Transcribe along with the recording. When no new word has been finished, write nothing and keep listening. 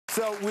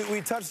So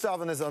we touched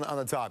off on this on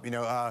the top,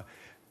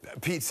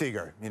 Pete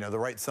Seeger, the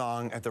right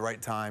song at the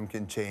right time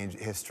can change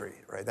history,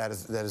 right? That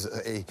is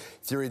a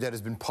theory that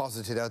has been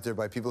posited out there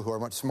by people who are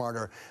much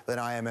smarter than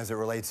I am as it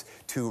relates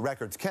to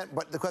records.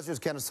 But the question is,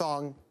 can a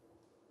song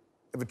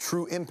have a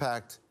true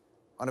impact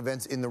on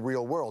events in the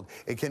real world?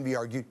 It can be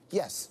argued,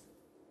 yes.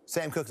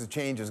 Sam Cooke's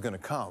Change Is Gonna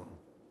Come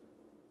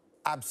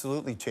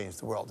absolutely changed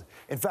the world.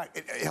 In fact,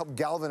 it helped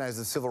galvanize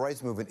the civil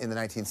rights movement in the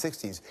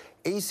 1960s.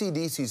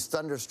 AC/DC's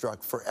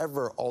Thunderstruck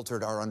forever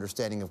altered our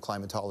understanding of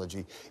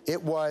climatology.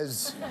 It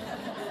was...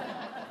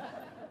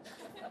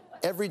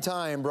 Every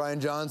time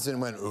Brian Johnson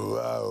went, ooh,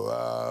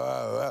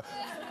 oh,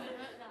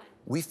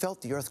 we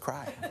felt the earth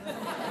cry.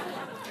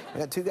 We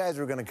got two guys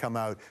who are going to come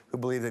out who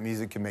believe that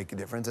music can make a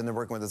difference, and they're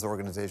working with this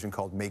organization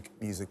called Make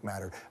Music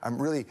Matter.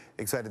 I'm really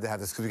excited to have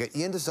this because we got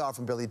Ian DeSaw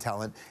from Billy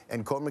Talent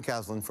and Colin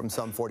McCaslin from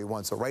Sum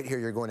 41. So right here,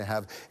 you're going to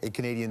have a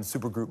Canadian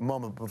supergroup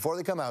moment. But before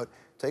they come out,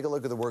 take a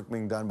look at the work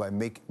being done by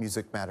Make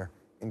Music Matter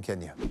in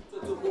Kenya.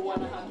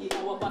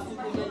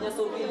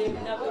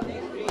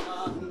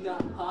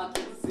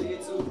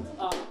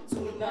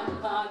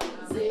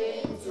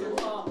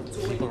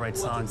 People write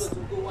songs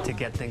to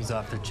get things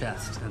off their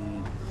chest,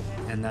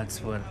 and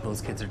that's what those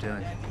kids are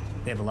doing.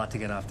 They have a lot to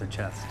get off their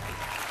chest.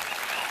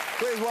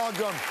 Please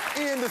welcome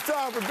Ian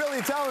DeSaw from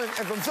Billy Talent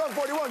and from Sum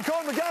 41,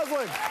 Colin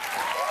McCaslin.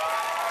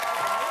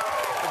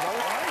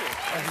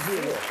 Nice to see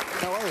you.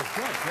 How are you?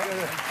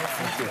 Good. Nice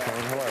to see you,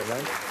 Colin. How are you,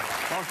 man?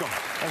 Welcome.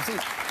 Nice to see you.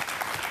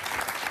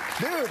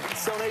 Dude,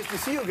 it's so nice to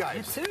see you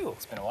guys. You too.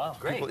 It's been a while.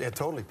 Great. People, yeah,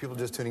 totally. People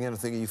just tuning in and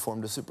thinking you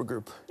formed a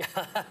supergroup.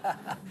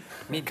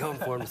 Me and Colin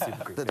formed a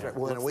supergroup. That's right.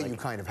 Well, in a way, you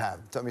kind of have.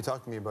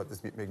 Talk to me about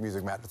this Make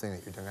Music Matter thing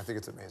that you're doing. I think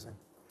it's amazing.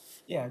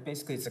 Yeah,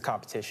 basically it's a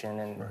competition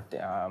and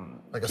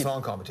like a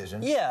song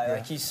competition. Yeah,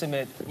 like you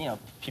submit,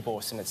 people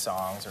will submit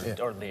songs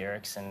or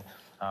lyrics and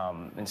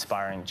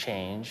inspiring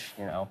change,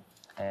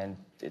 and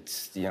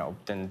it's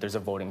then there's a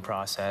voting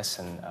process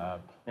and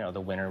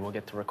the winner will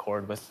get to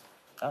record with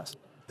us.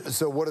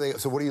 So what are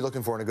you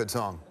looking for in a good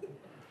song?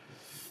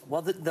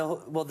 Well,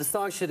 the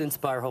song should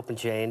inspire hope and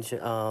change.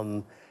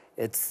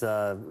 It's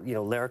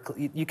lyrical.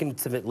 You can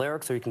submit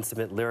lyrics, or you can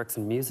submit lyrics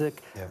and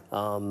music. Yeah.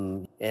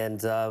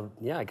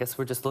 Yeah, I guess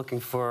we're just looking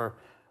for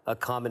a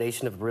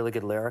combination of really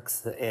good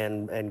lyrics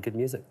and good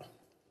music.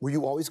 Were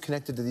you always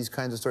connected to these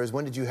kinds of stories?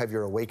 When did you have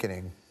your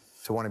awakening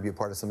to want to be a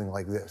part of something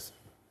like this?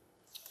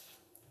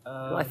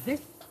 Well, I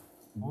think.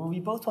 Well, we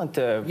both went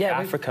to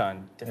Africa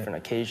on different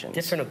occasions.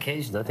 Different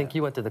occasions. I think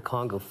you went to the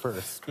Congo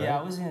first, right? Yeah,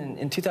 I was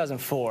in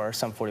 2004,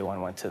 Sum 41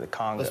 went to the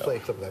Congo. Let's play a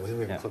clip of that. We have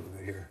a clip of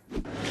it here. I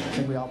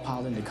think we all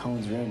piled into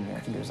Cone's room. I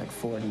think there was like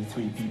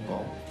 43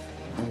 people.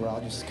 And we're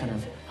all just kind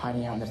of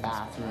hiding out in the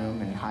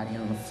bathroom and hiding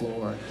on the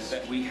floor.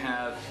 That we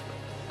have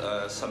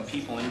some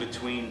people in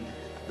between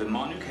the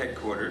MONUC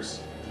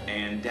headquarters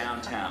and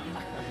downtown.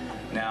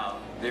 Now,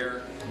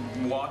 they're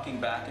walking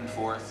back and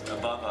forth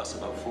above us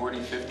about 40,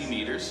 50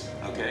 meters,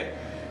 okay?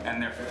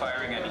 And they're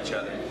firing at each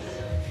other.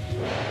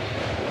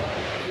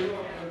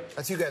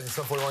 That's you guys in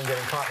Sum 41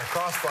 getting caught in a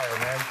crossfire,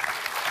 man.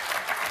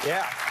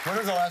 Yeah. When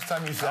was the last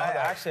time you saw that?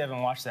 I actually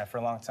haven't watched that for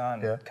a long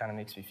time. Yeah. It kind of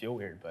makes me feel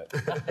weird, but...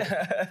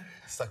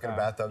 Stuck in a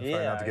bathtub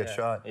trying not to get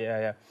shot.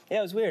 Yeah,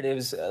 it was weird. It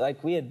was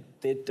like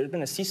there'd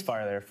been a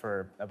ceasefire there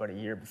for about a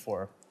year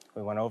before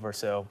we went over,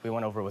 so we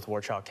went over with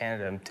War Child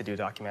Canada to do a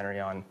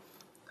documentary on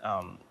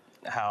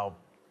how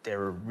they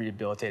were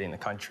rehabilitating the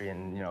country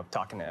and,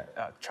 talking to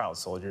child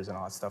soldiers and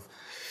all that stuff.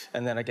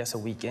 And then I guess a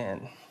week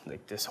in,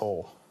 like this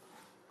whole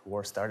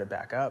war started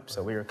back up.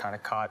 So we were kind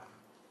of caught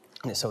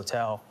in this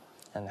hotel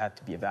and had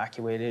to be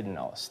evacuated and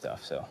all this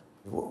stuff, so.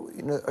 Well,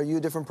 are you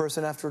a different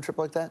person after a trip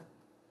like that?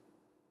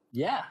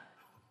 Yeah.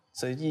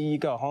 So you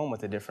go home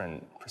with a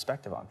different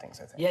perspective on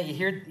things, I think. Yeah, you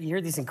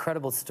hear these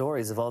incredible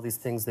stories of all these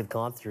things they've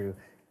gone through,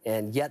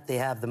 and yet they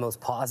have the most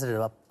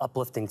positive,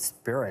 uplifting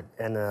spirit.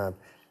 And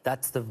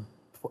that's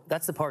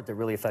the part that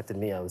really affected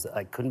me.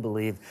 I couldn't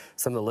believe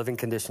some of the living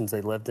conditions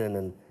they lived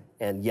in,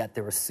 and yet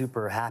they were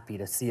super happy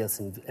to see us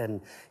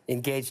and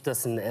engaged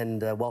us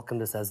and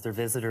welcomed us as their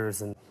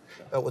visitors. And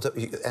what's up?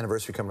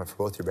 Anniversary coming up for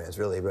both your bands,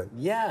 really, but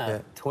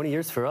yeah. 20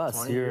 years for us.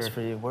 20 years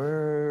for you.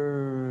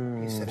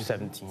 We're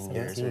 17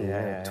 years.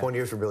 Yeah. 20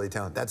 years for Billy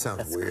Talent. That sounds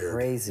That's weird.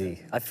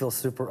 Crazy. I feel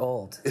super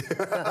old.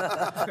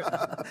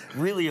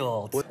 Really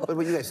old. What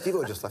about you guys?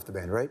 Steve-O just left the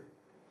band, right?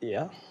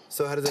 Yeah.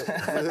 So how does it?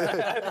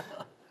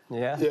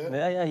 Yeah,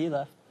 he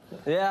left.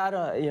 Yeah, I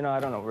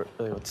don't know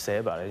really what to say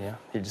about it.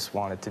 He just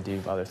wanted to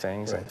do other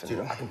things. Right. Dude,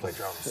 I can play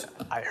drums.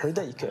 I heard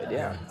that you could.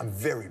 Yeah. I'm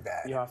very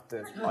bad. You have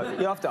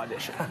to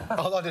audition.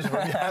 I'll audition for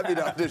you. I'm happy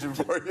to audition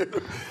for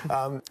you.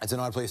 It's an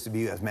odd place to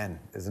be as men,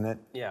 isn't it?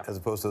 Yeah. As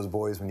opposed to those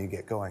boys when you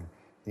get going.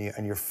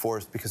 And you're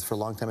forced, because for a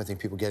long time I think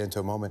people get into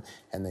a moment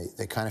and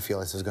they kind of feel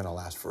this is going to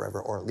last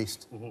forever, or at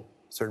least a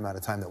certain amount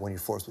of time, that when you're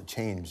forced with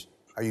change,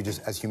 are you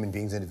just, as human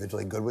beings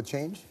individually, good with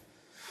change?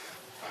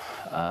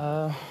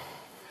 I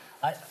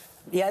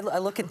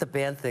look at the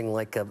band thing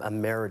like a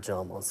marriage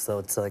almost. So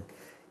it's like,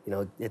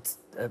 it's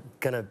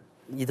gonna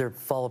either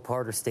fall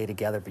apart or stay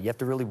together, but you have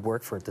to really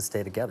work for it to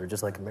stay together,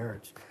 just like a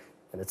marriage.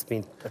 And it's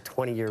been a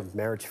 20-year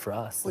marriage for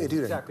us. Well, you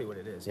do. Exactly what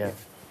it is. Yeah.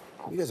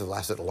 You guys have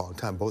lasted a long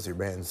time, both your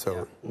bands.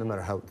 So no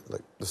matter how,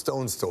 like, the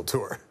Stones still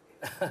tour.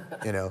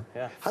 You know.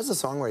 Yeah. How's the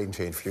songwriting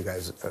changed for you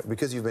guys?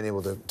 Because you've been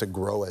able to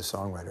grow as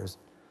songwriters.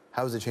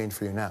 How has it changed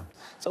for you now?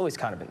 It's always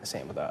kind of been the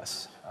same with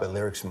us. But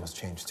lyrics must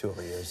change too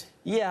over years.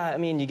 Yeah, I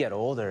mean, you get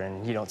older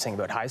and you don't sing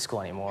about high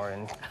school anymore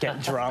and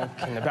get drunk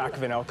in the back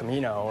of an El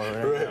Camino. Or,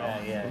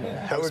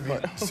 That would be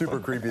super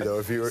creepy though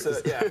if you were. So,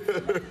 yeah.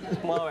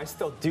 Well, I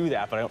still do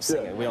that, but I don't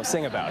sing it. We don't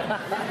sing about it.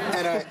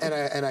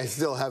 And I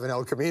still have an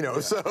El Camino,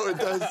 so it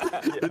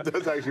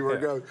does actually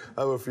work out.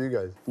 How about for you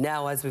guys?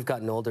 Now, as we've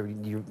gotten older,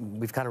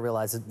 we've kind of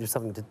realized that there's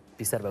something to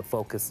be said about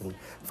focus and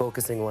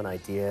focusing one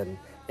idea.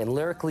 And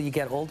lyrically, you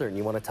get older and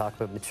you want to talk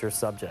about mature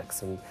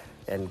subjects and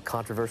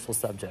controversial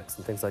subjects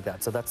and things like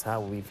that. So that's how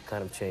we've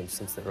kind of changed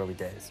since the early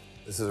days.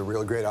 This is a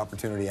real great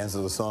opportunity. And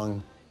so the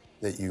song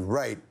that you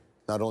write,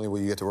 not only will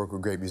you get to work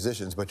with great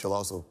musicians, but you'll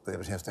also have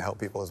a chance to help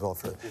people as well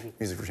for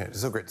Music for Change. It's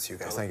so great to see you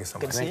guys. Thank you so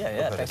much. Good to see you.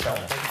 Yeah, thanks for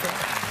having me.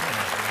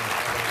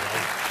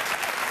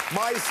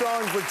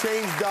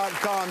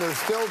 MySongForChange.com. There's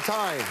still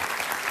time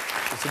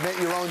to submit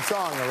your own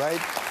song, all right?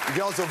 You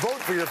can also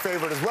vote for your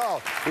favorite as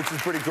well, which is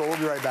pretty cool. We'll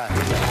be right back.